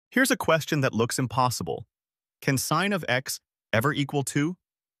Here's a question that looks impossible. Can sine of x ever equal 2?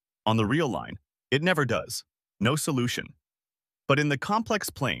 On the real line, it never does. No solution. But in the complex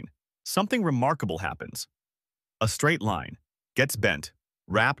plane, something remarkable happens. A straight line gets bent,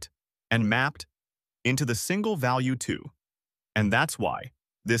 wrapped, and mapped into the single value 2. And that's why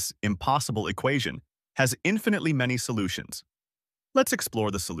this impossible equation has infinitely many solutions. Let's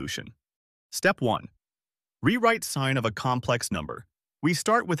explore the solution. Step 1. Rewrite sine of a complex number. We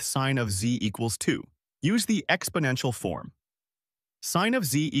start with sine of z equals 2. Use the exponential form. Sine of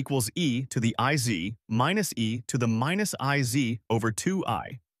z equals e to the iz minus e to the minus iz over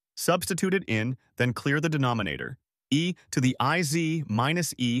 2I. Substitute it in, then clear the denominator. E to the iz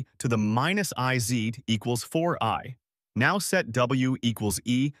minus e to the minus iz equals 4I. Now set w equals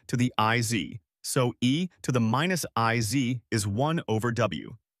e to the iz, so e to the minus iz is 1 over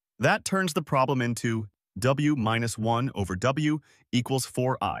w. That turns the problem into w minus 1 over w equals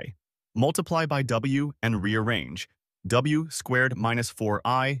 4I. Multiply by w and rearrange. W squared minus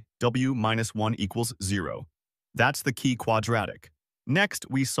 4I, w minus 1 equals 0. That's the key quadratic. Next,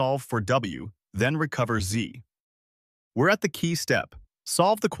 we solve for w, then recover z. We're at the key step.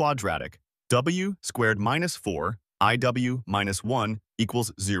 Solve the quadratic. W squared minus 4, iw minus 1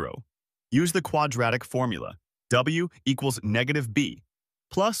 equals 0. Use the quadratic formula. W equals negative b,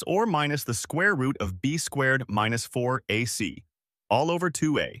 plus or minus the square root of b squared minus 4ac, all over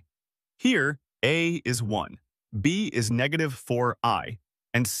 2a. Here, a is 1, b is negative 4i,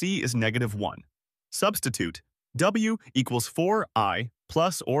 and c is negative 1. Substitute. W equals 4i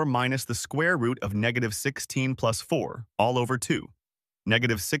plus or minus the square root of negative 16 plus 4, all over 2.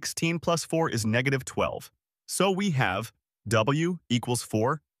 Negative 16 plus 4 is negative 12. So we have w equals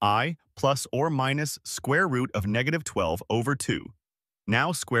 4i plus or minus square root of negative 12 over 2.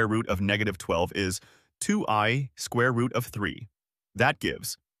 Now square root of negative 12 is 2i square root of 3. That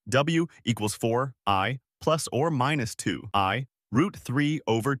gives w equals 4i plus or minus 2i root 3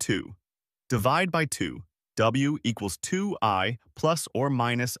 over 2. Divide by 2. W equals 2i plus or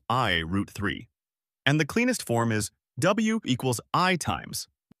minus I root 3. And the cleanest form is w equals I times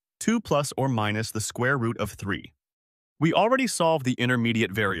 2 plus or minus the square root of 3. We already solved the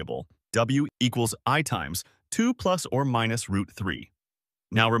intermediate variable, w equals I times 2 plus or minus root 3.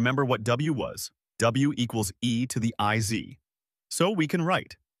 Now remember what w was. W equals e to the iz. So we can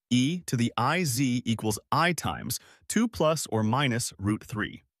write e to the iz equals I times 2 plus or minus root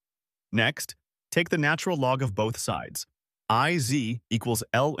 3. Next, take the natural log of both sides. Iz equals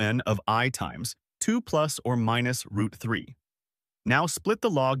ln of I times 2 plus or minus root 3. Now split the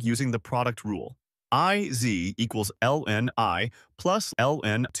log using the product rule. Iz equals ln I plus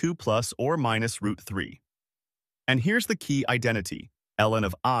ln 2 plus or minus root 3. And here's the key identity. Ln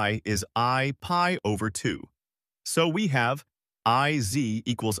of I is I pi over 2. So we have Iz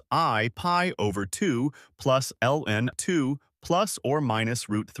equals I pi over 2 plus ln 2 plus or minus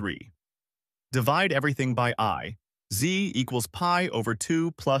root 3. Divide everything by I. Z equals pi over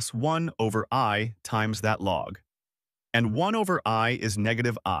 2 plus 1 over I times that log. And 1 over I is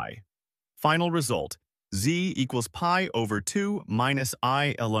negative I. Final result, z equals pi over 2 minus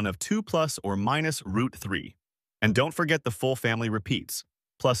I ln of 2 plus or minus root 3. And don't forget the full family repeats,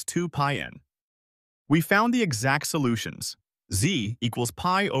 plus 2 pi n. We found the exact solutions. Z equals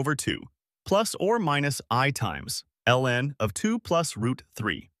pi over 2 plus or minus I times ln of 2 plus root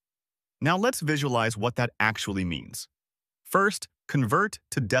 3. Now let's visualize what that actually means. First, convert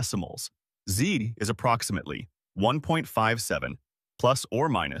to decimals. Z is approximately 1.57 plus or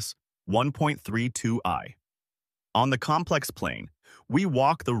minus 1.32i. On the complex plane, we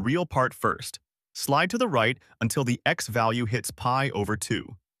walk the real part first. Slide to the right until the x value hits pi over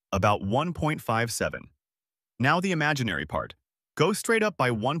 2, about 1.57. Now the imaginary part. Go straight up by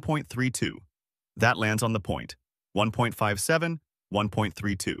 1.32. That lands on the point. 1.57,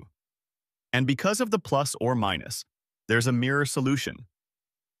 1.32. And because of the plus or minus, there's a mirror solution.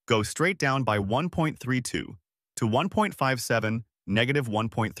 Go straight down by 1.32 to 1.57, negative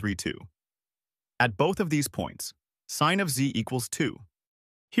 1.32. At both of these points, sine of z equals 2.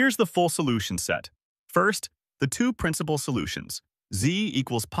 Here's the full solution set. First, the two principal solutions. Z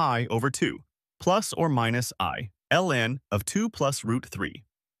equals pi over 2, plus or minus I, ln of 2 plus root 3.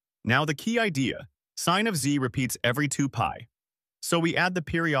 Now the key idea, sine of z repeats every 2 pi. So we add the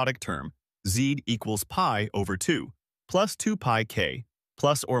periodic term, z equals pi over 2, plus 2 pi k,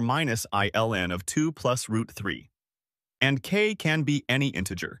 plus or minus I ln of 2 plus root 3. And k can be any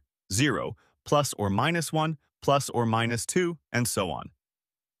integer, 0, plus or minus 1, plus or minus 2, and so on.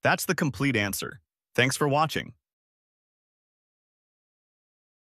 That's the complete answer. Thanks for watching.